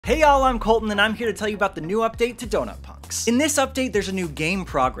Hey y'all, I'm Colton and I'm here to tell you about the new update to Donut Punks. In this update, there's a new game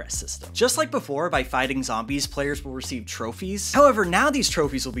progress system. Just like before, by fighting zombies, players will receive trophies. However, now these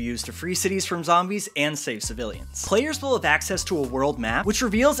trophies will be used to free cities from zombies and save civilians. Players will have access to a world map, which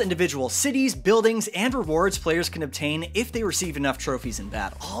reveals individual cities, buildings, and rewards players can obtain if they receive enough trophies in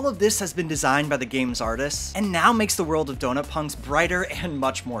battle. All of this has been designed by the game's artists, and now makes the world of Donut Punks brighter and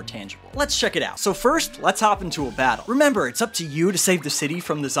much more tangible. Let's check it out. So first, let's hop into a battle. Remember, it's up to you to save the city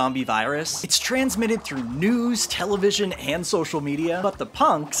from the zombie virus. It's transmitted through news, television, and social media, but the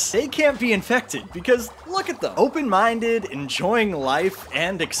punks, they can't be infected because look at them. Open-minded, enjoying life,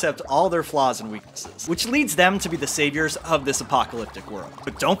 and accept all their flaws and weaknesses, which leads them to be the saviors of this apocalyptic world.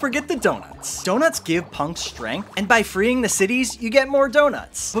 But don't forget the donuts. Donuts give punks strength, and by freeing the cities, you get more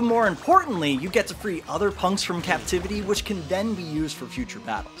donuts. But more importantly, you get to free other punks from captivity, which can then be used for future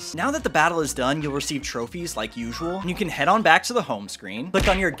battles. Now that the battle is done, you'll receive trophies like usual, and you can head on back to the home screen, click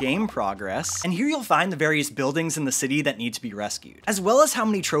on your game progress, and here you'll find the various buildings in the city that need to be rescued, as well as how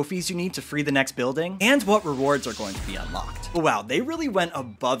many trophies you need to free the next building, and what rewards are going to be unlocked. But wow, they really went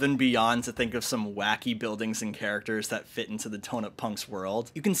above and beyond to think of some wacky buildings and characters that fit into the Donut Punks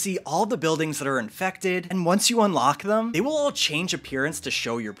world. You can see all the buildings that are infected, and once you unlock them, they will all change appearance to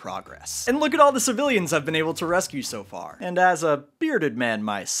show your progress. And look at all the civilians I've been able to rescue so far. And as a bearded man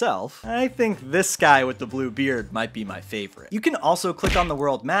myself, I think this guy with the blue beard might be my favorite. You can also click on the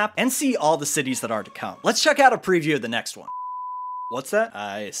world map and see all the cities that are to come. Let's check out a preview of the next one. What's that?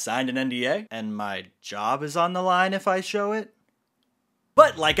 I signed an NDA and my job is on the line if I show it?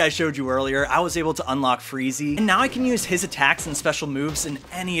 But like I showed you earlier, I was able to unlock Freezy, and now I can use his attacks and special moves in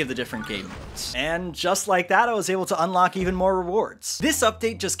any of the different game modes. And just like that, I was able to unlock even more rewards. This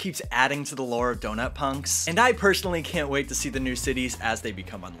update just keeps adding to the lore of Donut Punks, and I personally can't wait to see the new cities as they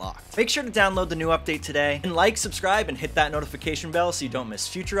become unlocked. Make sure to download the new update today, and like, subscribe, and hit that notification bell so you don't miss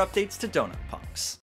future updates to Donut Punks.